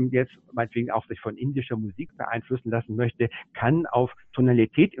 Wer eben jetzt meinetwegen auch sich von indischer Musik beeinflussen lassen möchte, kann auf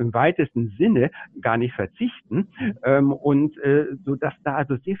Tonalität im weitesten Sinne gar nicht verzichten so dass da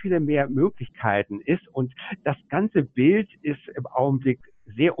also sehr viele mehr Möglichkeiten ist und das ganze Bild ist im Augenblick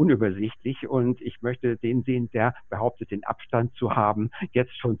sehr unübersichtlich und ich möchte den sehen, der behauptet, den Abstand zu haben,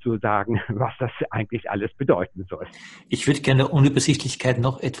 jetzt schon zu sagen, was das eigentlich alles bedeuten soll. Ich würde gerne der Unübersichtlichkeit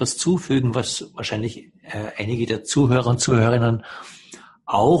noch etwas zufügen, was wahrscheinlich einige der Zuhörer und Zuhörerinnen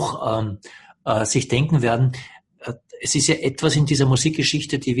auch sich denken werden. Es ist ja etwas in dieser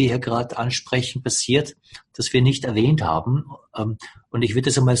Musikgeschichte, die wir hier gerade ansprechen, passiert, das wir nicht erwähnt haben. Und ich würde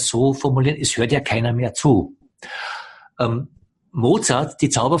es einmal so formulieren, es hört ja keiner mehr zu. Mozart, die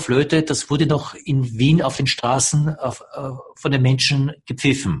Zauberflöte, das wurde noch in Wien auf den Straßen von den Menschen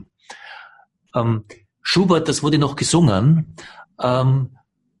gepfiffen. Schubert, das wurde noch gesungen.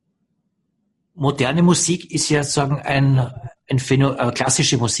 Moderne Musik ist ja sozusagen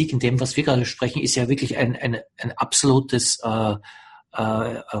klassische Musik, in dem, was wir gerade sprechen, ist ja wirklich ein absolutes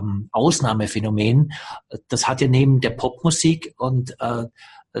Ausnahmephänomen. Das hat ja neben der Popmusik und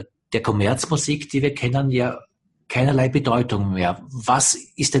der Kommerzmusik, die wir kennen, ja keinerlei Bedeutung mehr. Was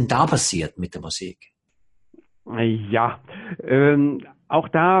ist denn da passiert mit der Musik? Ja, auch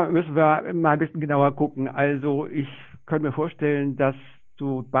da müssen wir mal ein bisschen genauer gucken. Also ich könnte mir vorstellen, dass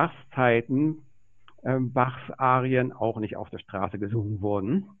zu Bachs Zeiten Bachs Arien auch nicht auf der Straße gesungen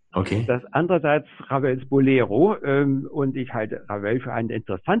wurden. Okay. Das andererseits Ravels Bolero und ich halte Ravel für einen der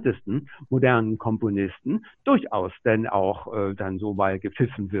interessantesten modernen Komponisten, durchaus denn auch dann so mal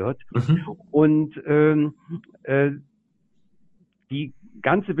gepfiffen wird. Und die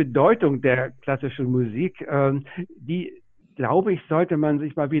ganze Bedeutung der klassischen Musik, die glaube ich, sollte man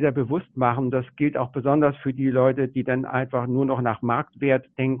sich mal wieder bewusst machen. Das gilt auch besonders für die Leute, die dann einfach nur noch nach Marktwert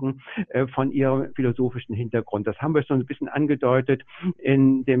denken, von ihrem philosophischen Hintergrund. Das haben wir schon ein bisschen angedeutet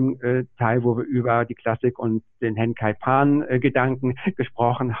in dem Teil, wo wir über die Klassik und den Henkai Pan-Gedanken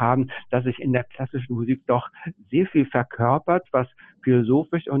gesprochen haben, dass sich in der klassischen Musik doch sehr viel verkörpert, was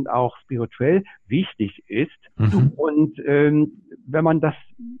philosophisch und auch spirituell wichtig ist. Und wenn man das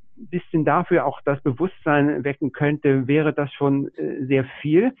bisschen dafür auch das Bewusstsein wecken könnte, wäre das schon sehr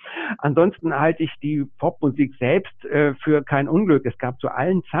viel. Ansonsten halte ich die Popmusik selbst für kein Unglück. Es gab zu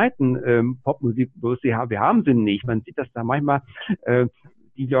allen Zeiten Popmusik, bloß wir haben sie nicht. Man sieht das da manchmal,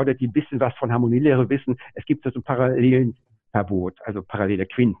 die Leute, die ein bisschen was von Harmonielehre wissen, es gibt so ein Parallelverbot, also parallele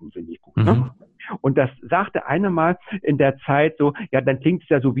Quinten finde ich gut. Ne? Und das sagte einer mal in der Zeit so, ja, dann klingt es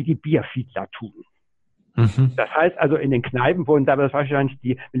ja so, wie die Bierfiedler tun. Mhm. Das heißt also, in den Kneipen wurden damals wahrscheinlich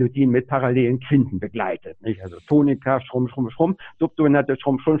die Melodien mit parallelen Quinten begleitet, nicht? Also Tonika, Schrumm, Schrumm, Schrumm, Subdominante,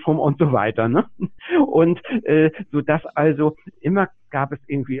 Schrumm, Schrumm, Schrumm und so weiter, ne? Und so dass also immer gab es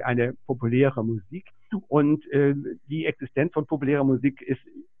irgendwie eine populäre Musik und die Existenz von populärer Musik ist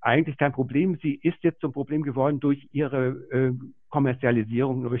eigentlich kein Problem. Sie ist jetzt zum Problem geworden durch ihre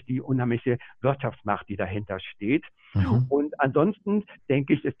Kommerzialisierung, durch die unheimliche Wirtschaftsmacht, die dahinter steht. Mhm. Und ansonsten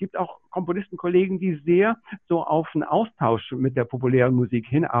denke ich, es gibt auch Komponistenkollegen, die sehr so auf einen Austausch mit der populären Musik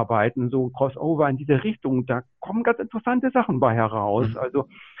hinarbeiten, so Crossover in diese Richtung. Da kommen ganz interessante Sachen bei heraus. Mhm. Also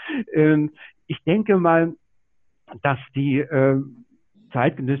ich denke mal, dass die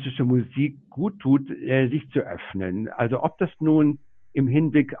zeitgenössische Musik gut tut, sich zu öffnen. Also ob das nun im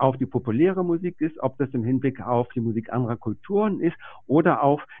Hinblick auf die populäre Musik ist, ob das im Hinblick auf die Musik anderer Kulturen ist oder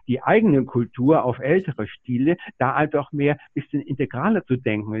auf die eigene Kultur, auf ältere Stile, da einfach mehr ein bisschen integraler zu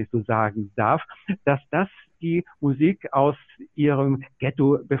denken, wenn ich so sagen darf, dass das die Musik aus ihrem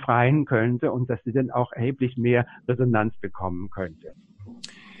Ghetto befreien könnte und dass sie dann auch erheblich mehr Resonanz bekommen könnte.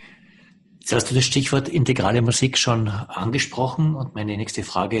 Jetzt hast du das Stichwort integrale Musik schon angesprochen und meine nächste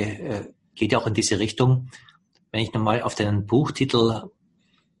Frage geht ja auch in diese Richtung. Wenn ich nochmal auf deinen Buchtitel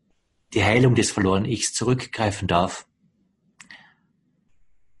Die Heilung des verlorenen Ichs zurückgreifen darf.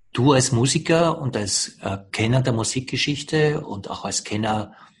 Du als Musiker und als Kenner der Musikgeschichte und auch als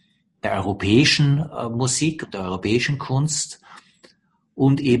Kenner der europäischen Musik und der europäischen Kunst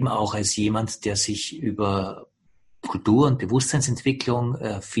und eben auch als jemand, der sich über Kultur- und Bewusstseinsentwicklung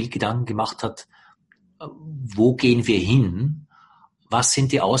viel Gedanken gemacht hat, wo gehen wir hin? Was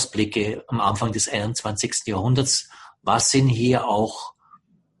sind die Ausblicke am Anfang des 21. Jahrhunderts? Was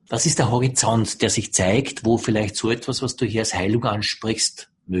ist der Horizont, der sich zeigt, wo vielleicht so etwas, was du hier als Heilung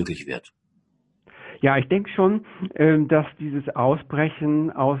ansprichst, möglich wird? Ja, ich denke schon, dass dieses Ausbrechen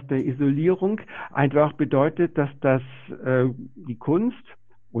aus der Isolierung einfach bedeutet, dass die Kunst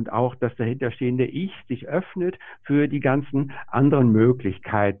und auch das dahinterstehende Ich sich öffnet für die ganzen anderen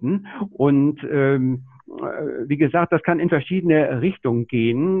Möglichkeiten. Und wie gesagt, das kann in verschiedene Richtungen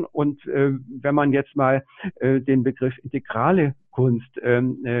gehen. Und wenn man jetzt mal den Begriff integrale Kunst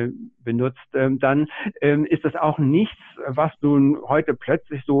benutzt, dann ist das auch nichts, was nun heute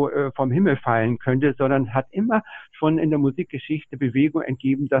plötzlich so vom Himmel fallen könnte, sondern hat immer schon in der Musikgeschichte Bewegung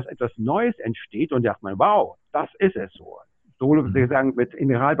entgeben, dass etwas Neues entsteht und sagt man, wow, das ist es so. Sozusagen mit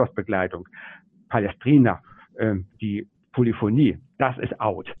Emiralbass-Begleitung, Palestrina, die Polyphonie, das ist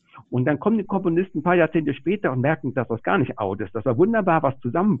out. Und dann kommen die Komponisten ein paar Jahrzehnte später und merken, dass das gar nicht out ist, dass er wunderbar was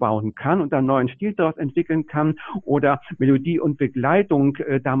zusammenbauen kann und einen neuen Stil daraus entwickeln kann. Oder Melodie und Begleitung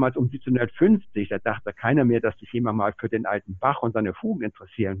damals um 1750, da dachte keiner mehr, dass sich jemand mal für den alten Bach und seine Fugen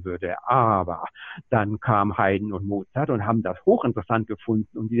interessieren würde. Aber dann kam Haydn und Mozart und haben das hochinteressant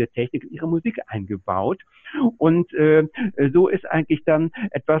gefunden und diese Technik in ihre Musik eingebaut. Und so ist eigentlich dann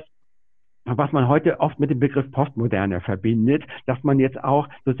etwas, was man heute oft mit dem Begriff Postmoderne verbindet, dass man jetzt auch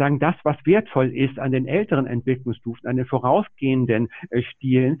sozusagen das, was wertvoll ist an den älteren Entwicklungsstufen, an den vorausgehenden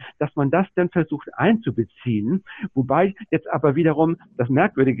Stilen, dass man das dann versucht einzubeziehen. Wobei jetzt aber wiederum das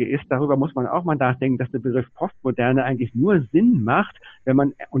Merkwürdige ist, darüber muss man auch mal nachdenken, dass der Begriff Postmoderne eigentlich nur Sinn macht, wenn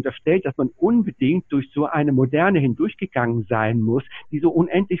man unterstellt, dass man unbedingt durch so eine Moderne hindurchgegangen sein muss, die so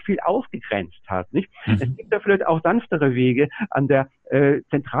unendlich viel ausgegrenzt hat, nicht? Es gibt da vielleicht auch sanftere Wege an der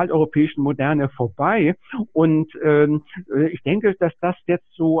zentraleuropäischen Moderne vorbei. Und ich denke, dass das jetzt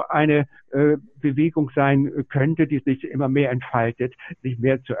so eine Bewegung sein könnte, die sich immer mehr entfaltet, sich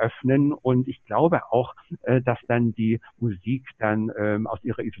mehr zu öffnen. Und ich glaube auch, dass dann die Musik dann aus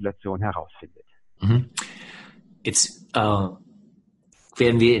ihrer Isolation herausfindet. Jetzt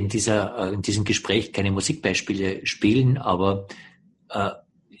werden wir in diesem Gespräch keine Musikbeispiele spielen, aber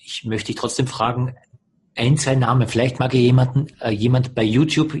ich möchte dich trotzdem fragen, ein, zwei Namen. Vielleicht mag jemand bei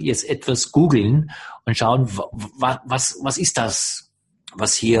YouTube jetzt etwas googeln und schauen, was ist das,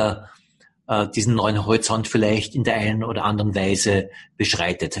 was hier diesen neuen Horizont vielleicht in der einen oder anderen Weise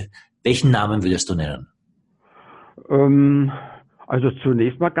beschreitet. Welchen Namen würdest du nennen? Also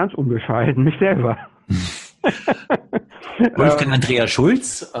zunächst mal ganz unbescheiden, mich selber. Wolfgang Andreas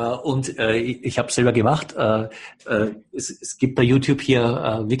Schulz und ich habe es selber gemacht. Es gibt bei YouTube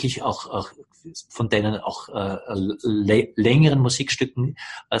hier wirklich auch von denen auch längeren Musikstücken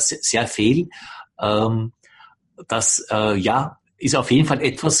sehr viel. Das ist auf jeden Fall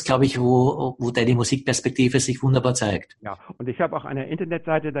etwas, glaube ich, wo deine Musikperspektive sich wunderbar zeigt. Ja, und ich habe auch eine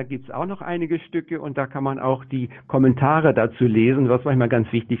Internetseite, da gibt's auch noch einige Stücke und da kann man auch die Kommentare dazu lesen, was manchmal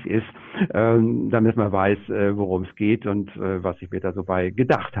ganz wichtig ist, damit man weiß, worum es geht und was ich mir da so bei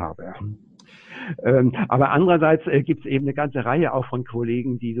gedacht habe. Aber andererseits gibt es eben eine ganze Reihe auch von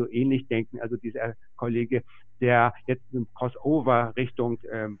Kollegen, die so ähnlich denken. Also dieser Kollege, der jetzt einen Crossover Richtung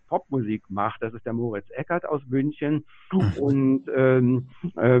Popmusik macht, das ist der Moritz Eckert aus München. Und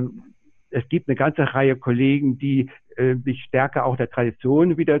es gibt eine ganze Reihe Kollegen, die sich stärker auch der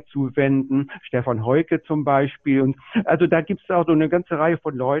Tradition wieder zuwenden. Stefan Heuke zum Beispiel. Und also da gibt es auch so eine ganze Reihe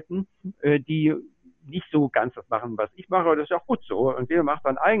von Leuten, die nicht so ganz das machen, was ich mache. Das ist ja auch gut so. Und jeder macht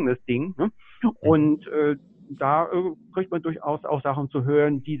sein eigenes Ding. Ne? Und da kriegt man durchaus auch Sachen zu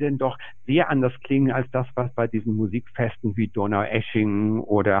hören, die denn doch sehr anders klingen als das, was bei diesen Musikfesten wie Donaueschingen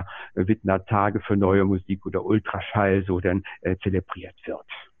oder Wittner Tage für neue Musik oder Ultraschall so dann zelebriert wird.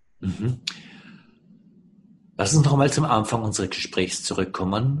 Mhm. Lass uns noch einmal zum Anfang unseres Gesprächs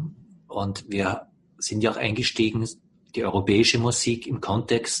zurückkommen. Und wir sind ja auch eingestiegen, die europäische Musik im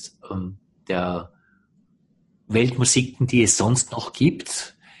Kontext der Weltmusiken, die es sonst noch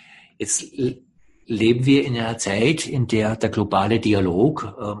gibt. Jetzt leben wir in einer Zeit, in der der globale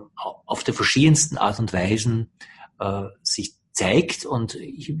Dialog auf der verschiedensten Art und Weisen sich zeigt und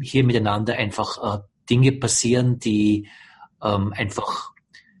hier miteinander einfach Dinge passieren, die einfach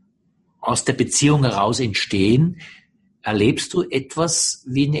aus der Beziehung heraus entstehen. Erlebst du etwas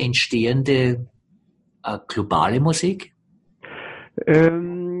wie eine entstehende globale Musik?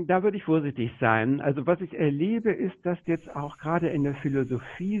 Da würde ich vorsichtig sein. Also was ich erlebe, ist, dass jetzt auch gerade in der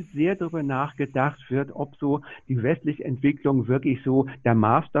Philosophie sehr darüber nachgedacht wird, ob so die westliche Entwicklung wirklich so der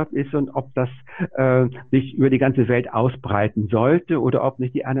Maßstab ist und ob das sich über die ganze Welt ausbreiten sollte oder ob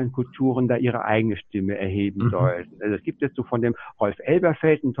nicht die anderen Kulturen da ihre eigene Stimme erheben sollten. Also es gibt jetzt so von dem Rolf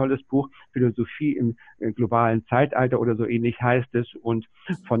Elberfeld ein tolles Buch, Philosophie im globalen Zeitalter oder so ähnlich heißt es, und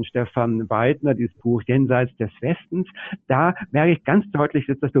von Stefan Weidner dieses Buch Jenseits des Westens. Da merke ich ganz deutlich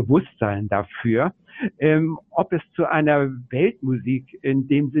jetzt das Bewusstsein dafür, ob es zu einer Weltmusik in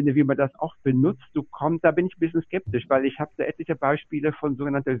dem Sinne, wie man das auch benutzt, so kommt, da bin ich ein bisschen skeptisch, weil ich habe da etliche Beispiele von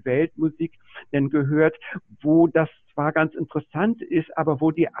sogenannter Weltmusik denn gehört, wo das zwar ganz interessant ist, aber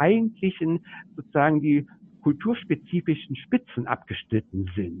wo die eigentlichen, sozusagen die kulturspezifischen Spitzen abgeschnitten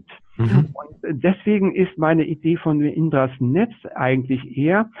sind. Und deswegen ist meine Idee von Indras Netz eigentlich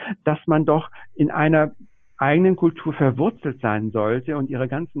eher, dass man doch in einer eigenen Kultur verwurzelt sein sollte und ihre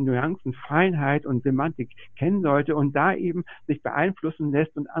ganzen Nuancen, Feinheit und Semantik kennen sollte und da eben sich beeinflussen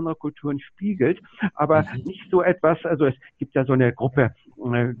lässt und andere Kulturen spiegelt, aber nicht so etwas, also es gibt ja so eine Gruppe,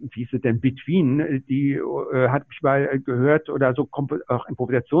 wie hieß es denn, Between, die hat mich mal gehört, oder so auch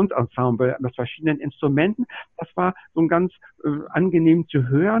Improvisationsensemble mit verschiedenen Instrumenten, das war so ein ganz angenehm zu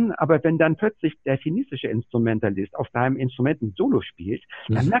hören, aber wenn dann plötzlich der chinesische Instrumentalist auf seinem Instrument ein Solo spielt,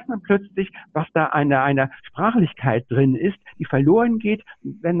 dann merkt man plötzlich, was da eine Sprachlichkeit drin ist, die verloren geht,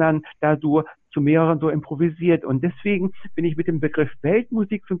 wenn man da so zu mehreren so improvisiert. Und deswegen bin ich mit dem Begriff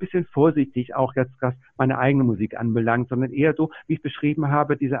Weltmusik so ein bisschen vorsichtig, auch jetzt was meine eigene Musik anbelangt, sondern eher so, wie ich es beschrieben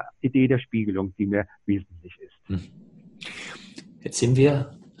habe, diese Idee der Spiegelung, die mir wesentlich ist. Jetzt sind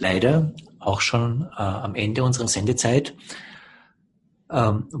wir leider auch schon am Ende unserer Sendezeit.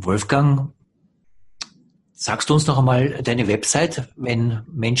 Wolfgang, sagst du uns noch einmal deine Website, wenn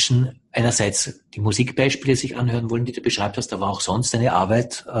Menschen einerseits die Musikbeispiele sich anhören wollen, die du beschreibt hast, aber auch sonst deine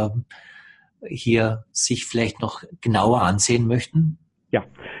Arbeit hier sich vielleicht noch genauer ansehen möchten? Ja,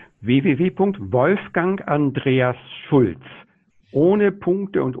 www.wolfgang-andreas-schulz ohne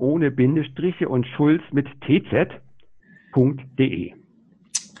Punkte und ohne Bindestriche und Schulz mit tz.de.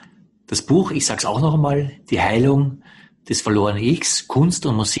 Das Buch, ich sag's auch noch einmal, Die Heilung des verlorenen Ichs, Kunst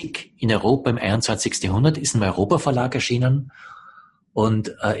und Musik in Europa im 21. Jahrhundert, ist im Europa Verlag erschienen.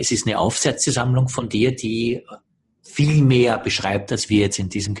 Und es ist eine Aufsatzsammlung von dir, die viel mehr beschreibt, als wir jetzt in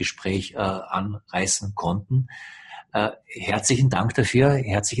diesem Gespräch anreißen konnten. Herzlichen Dank dafür,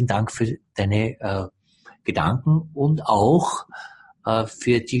 herzlichen Dank für deine Gedanken und auch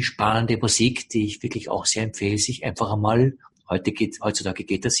für die spannende Musik, die ich wirklich auch sehr empfehle, sich einfach einmal, heutzutage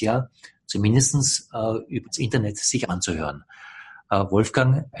geht das ja, zumindest über das Internet sich anzuhören.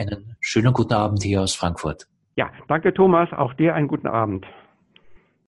 Wolfgang, einen schönen guten Abend hier aus Frankfurt. Ja, danke Thomas, auch dir einen guten Abend.